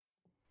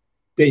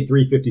Day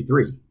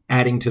 353,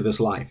 adding to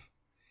this life.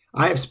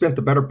 I have spent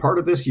the better part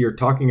of this year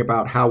talking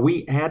about how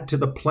we add to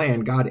the plan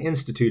God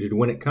instituted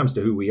when it comes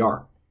to who we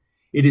are.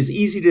 It is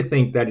easy to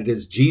think that it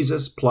is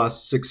Jesus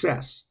plus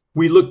success.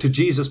 We look to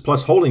Jesus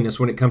plus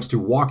holiness when it comes to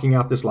walking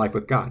out this life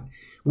with God.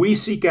 We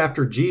seek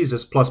after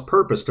Jesus plus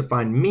purpose to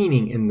find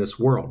meaning in this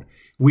world.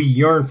 We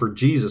yearn for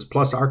Jesus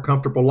plus our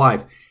comfortable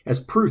life as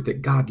proof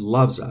that God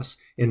loves us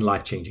in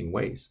life-changing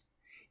ways.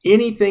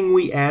 Anything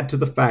we add to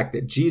the fact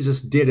that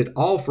Jesus did it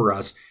all for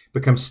us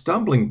becomes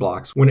stumbling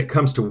blocks when it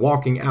comes to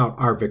walking out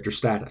our victor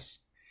status.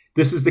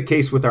 This is the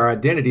case with our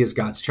identity as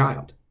God's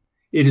child.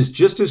 It is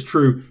just as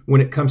true when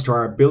it comes to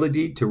our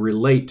ability to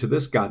relate to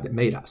this God that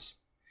made us.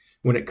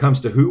 When it comes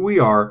to who we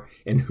are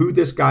and who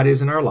this God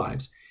is in our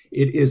lives,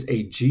 it is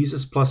a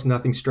Jesus plus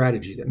nothing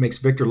strategy that makes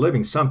victor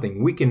living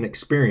something we can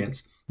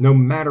experience no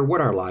matter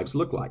what our lives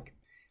look like.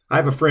 I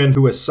have a friend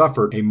who has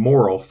suffered a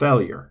moral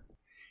failure.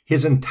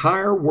 His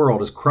entire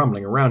world is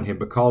crumbling around him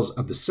because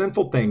of the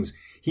sinful things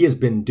he has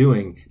been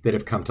doing that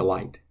have come to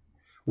light.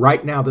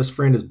 Right now, this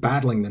friend is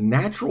battling the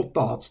natural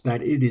thoughts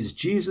that it is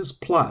Jesus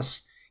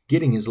plus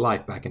getting his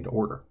life back into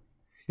order.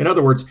 In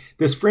other words,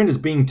 this friend is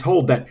being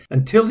told that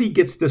until he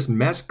gets this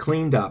mess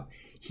cleaned up,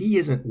 he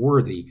isn't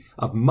worthy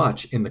of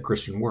much in the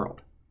Christian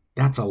world.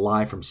 That's a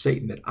lie from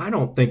Satan that I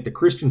don't think the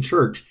Christian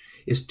church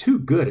is too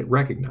good at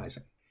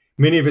recognizing.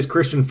 Many of his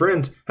Christian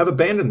friends have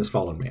abandoned this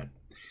fallen man.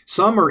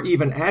 Some are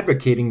even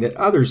advocating that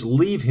others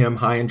leave him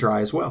high and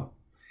dry as well.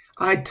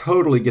 I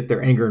totally get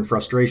their anger and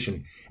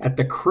frustration at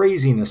the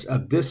craziness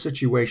of this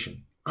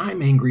situation.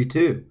 I'm angry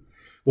too.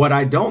 What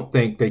I don't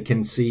think they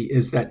can see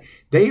is that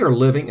they are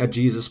living a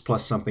Jesus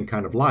plus something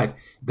kind of life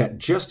that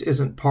just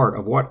isn't part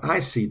of what I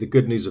see the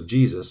good news of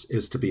Jesus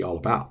is to be all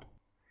about.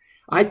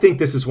 I think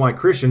this is why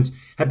Christians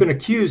have been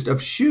accused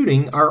of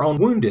shooting our own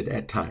wounded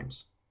at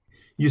times.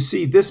 You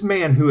see, this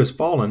man who has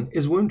fallen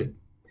is wounded.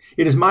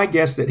 It is my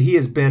guess that he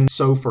has been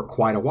so for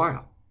quite a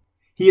while.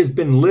 He has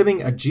been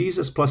living a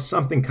Jesus plus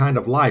something kind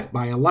of life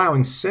by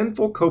allowing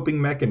sinful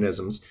coping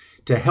mechanisms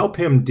to help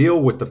him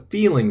deal with the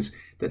feelings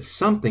that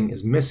something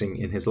is missing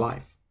in his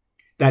life.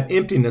 That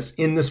emptiness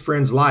in this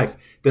friend's life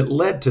that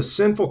led to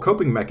sinful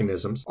coping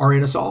mechanisms are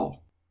in us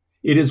all.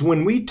 It is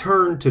when we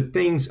turn to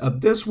things of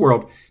this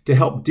world to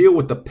help deal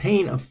with the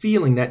pain of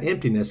feeling that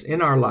emptiness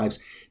in our lives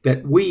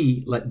that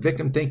we let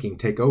victim thinking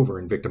take over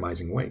in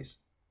victimizing ways.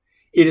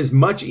 It is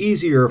much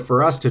easier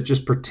for us to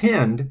just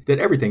pretend that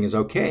everything is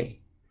okay.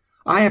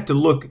 I have to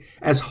look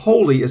as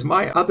holy as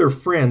my other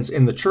friends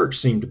in the church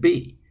seem to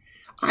be.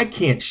 I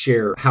can't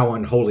share how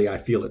unholy I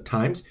feel at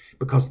times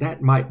because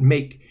that might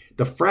make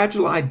the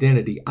fragile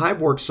identity I've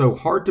worked so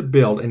hard to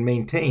build and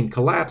maintain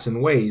collapse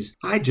in ways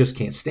I just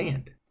can't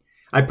stand.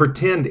 I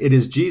pretend it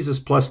is Jesus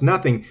plus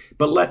nothing,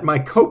 but let my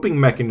coping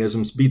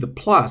mechanisms be the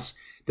plus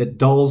that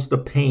dulls the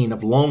pain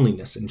of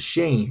loneliness and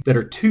shame that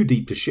are too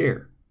deep to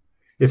share.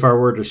 If I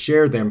were to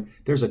share them,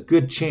 there's a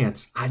good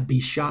chance I'd be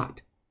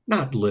shot.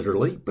 Not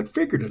literally, but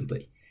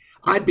figuratively.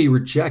 I'd be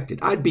rejected.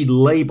 I'd be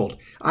labeled.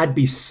 I'd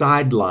be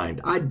sidelined.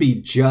 I'd be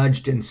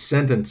judged and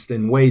sentenced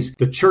in ways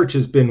the church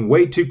has been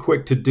way too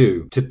quick to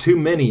do to too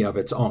many of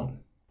its own.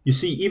 You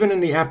see, even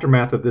in the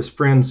aftermath of this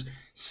friend's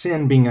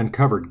sin being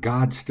uncovered,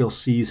 God still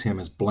sees him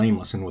as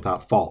blameless and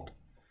without fault.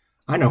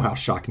 I know how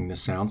shocking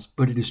this sounds,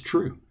 but it is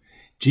true.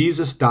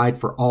 Jesus died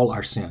for all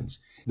our sins.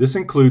 This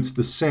includes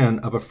the sin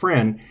of a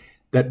friend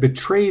that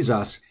betrays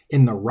us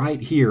in the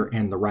right here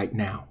and the right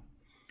now.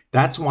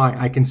 That's why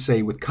I can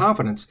say with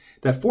confidence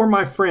that for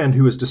my friend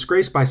who is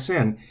disgraced by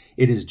sin,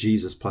 it is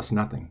Jesus plus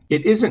nothing.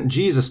 It isn't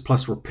Jesus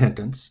plus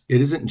repentance. It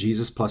isn't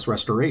Jesus plus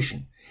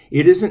restoration.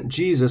 It isn't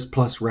Jesus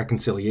plus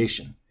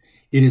reconciliation.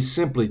 It is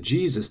simply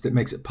Jesus that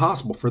makes it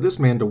possible for this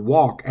man to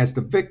walk as the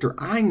victor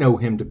I know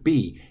him to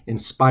be in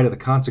spite of the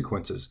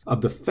consequences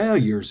of the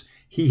failures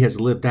he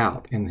has lived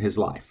out in his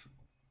life.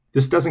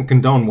 This doesn't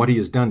condone what he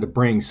has done to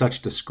bring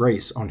such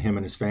disgrace on him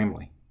and his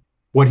family.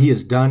 What he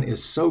has done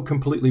is so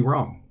completely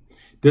wrong.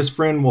 This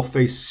friend will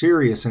face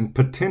serious and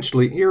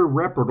potentially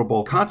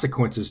irreparable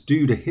consequences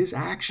due to his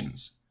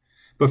actions.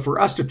 But for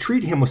us to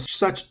treat him with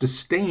such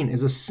disdain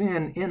is a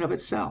sin in of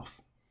itself.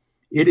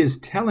 It is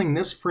telling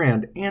this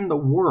friend and the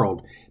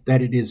world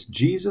that it is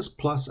Jesus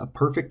plus a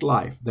perfect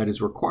life that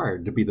is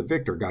required to be the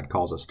victor God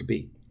calls us to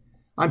be.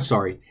 I'm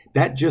sorry,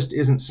 that just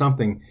isn't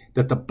something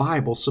that the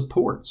Bible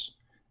supports.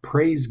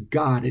 Praise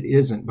God it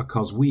isn't,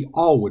 because we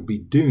all would be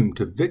doomed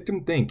to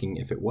victim thinking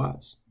if it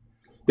was.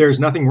 There is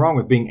nothing wrong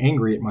with being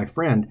angry at my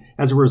friend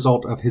as a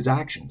result of his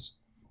actions.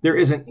 There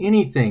isn't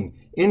anything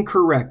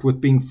incorrect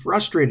with being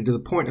frustrated to the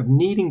point of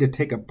needing to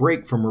take a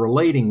break from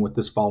relating with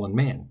this fallen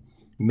man.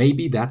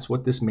 Maybe that's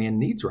what this man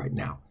needs right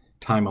now,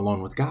 time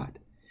alone with God.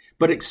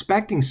 But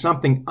expecting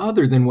something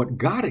other than what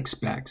God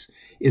expects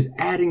is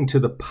adding to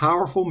the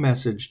powerful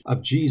message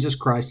of Jesus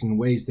Christ in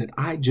ways that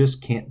I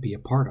just can't be a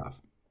part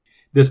of.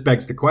 This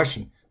begs the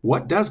question,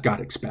 what does God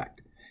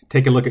expect?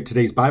 Take a look at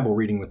today's Bible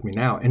reading with me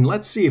now, and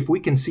let's see if we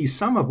can see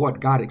some of what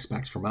God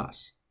expects from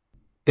us.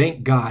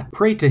 Thank God.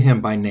 Pray to Him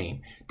by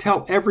name.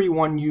 Tell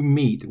everyone you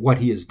meet what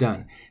He has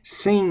done.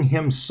 Sing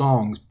Him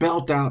songs,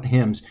 belt out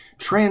hymns,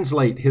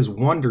 translate His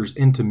wonders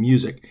into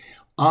music.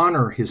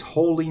 Honor His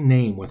holy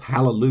name with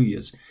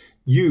hallelujahs.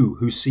 You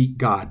who seek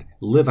God,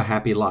 live a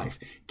happy life.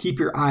 Keep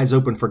your eyes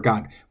open for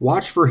God.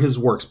 Watch for His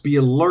works. Be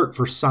alert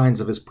for signs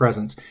of His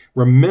presence.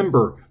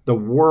 Remember the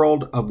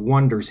world of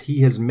wonders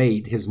He has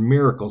made, His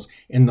miracles,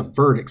 and the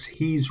verdicts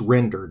He's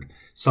rendered.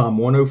 Psalm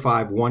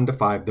 105,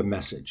 1-5, the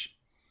Message.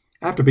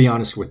 I have to be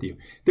honest with you.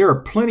 There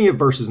are plenty of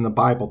verses in the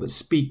Bible that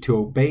speak to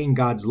obeying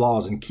God's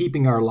laws and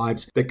keeping our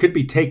lives that could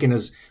be taken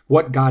as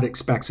what God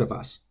expects of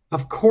us.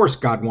 Of course,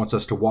 God wants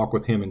us to walk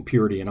with Him in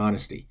purity and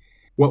honesty.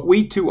 What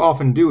we too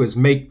often do is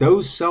make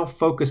those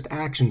self-focused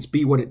actions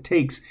be what it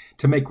takes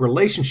to make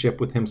relationship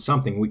with Him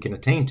something we can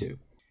attain to.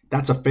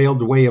 That's a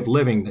failed way of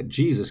living that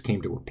Jesus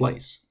came to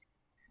replace.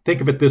 Think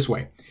of it this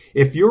way.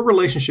 If your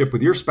relationship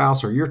with your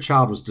spouse or your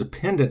child was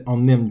dependent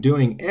on them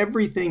doing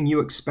everything you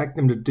expect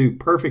them to do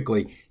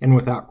perfectly and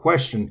without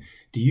question,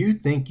 do you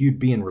think you'd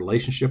be in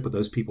relationship with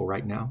those people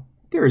right now?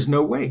 There is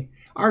no way.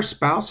 Our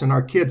spouse and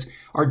our kids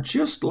are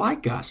just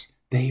like us.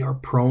 They are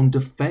prone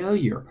to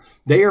failure.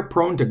 They are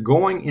prone to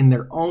going in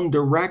their own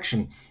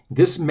direction.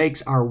 This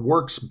makes our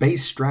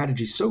works-based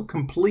strategy so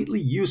completely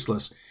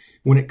useless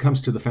when it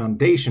comes to the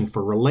foundation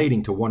for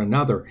relating to one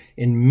another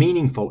in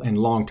meaningful and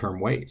long-term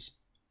ways.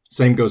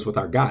 Same goes with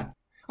our God.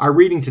 Our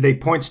reading today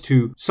points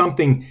to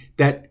something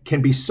that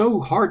can be so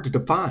hard to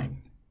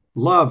define.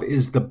 Love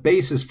is the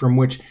basis from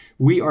which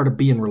we are to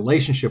be in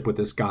relationship with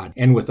this God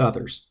and with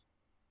others.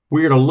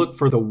 We are to look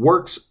for the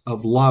works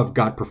of love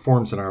God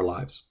performs in our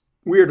lives.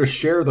 We are to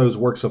share those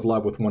works of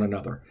love with one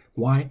another.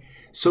 Why?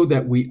 So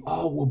that we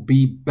all will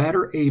be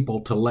better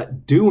able to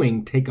let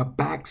doing take a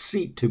back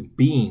seat to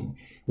being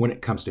when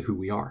it comes to who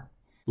we are.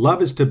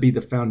 Love is to be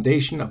the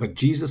foundation of a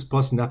Jesus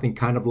plus nothing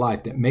kind of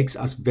life that makes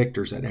us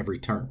victors at every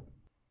turn.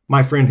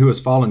 My friend who has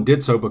fallen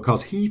did so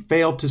because he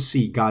failed to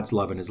see God's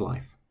love in his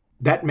life.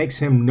 That makes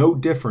him no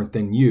different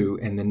than you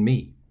and than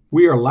me.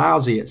 We are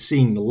lousy at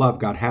seeing the love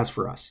God has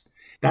for us.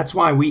 That's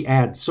why we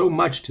add so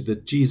much to the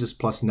Jesus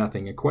plus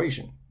nothing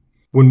equation.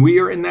 When we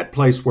are in that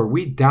place where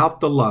we doubt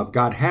the love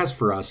God has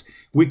for us,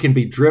 we can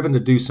be driven to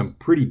do some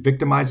pretty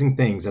victimizing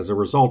things as a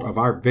result of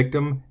our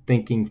victim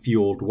thinking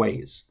fueled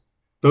ways.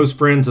 Those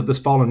friends of this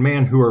fallen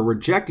man who are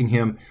rejecting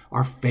him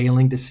are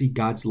failing to see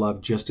God's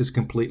love just as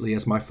completely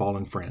as my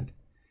fallen friend.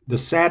 The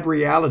sad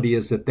reality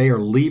is that they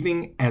are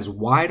leaving as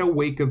wide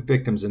awake of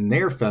victims in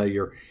their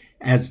failure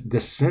as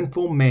the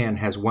sinful man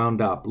has wound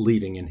up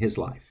leaving in his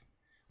life.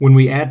 When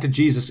we add to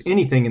Jesus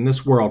anything in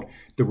this world,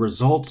 the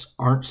results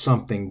aren't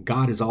something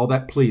God is all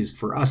that pleased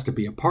for us to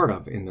be a part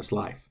of in this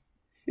life.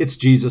 It's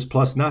Jesus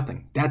plus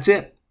nothing. That's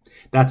it.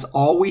 That's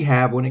all we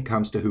have when it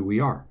comes to who we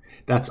are.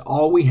 That's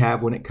all we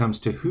have when it comes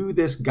to who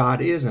this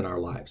God is in our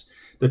lives.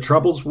 The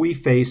troubles we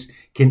face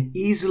can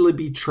easily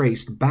be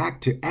traced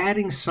back to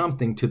adding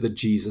something to the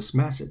Jesus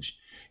message.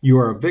 You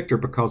are a victor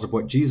because of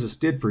what Jesus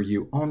did for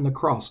you on the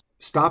cross.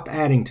 Stop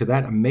adding to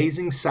that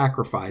amazing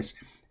sacrifice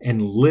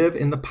and live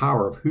in the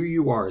power of who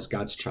you are as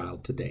God's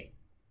child today.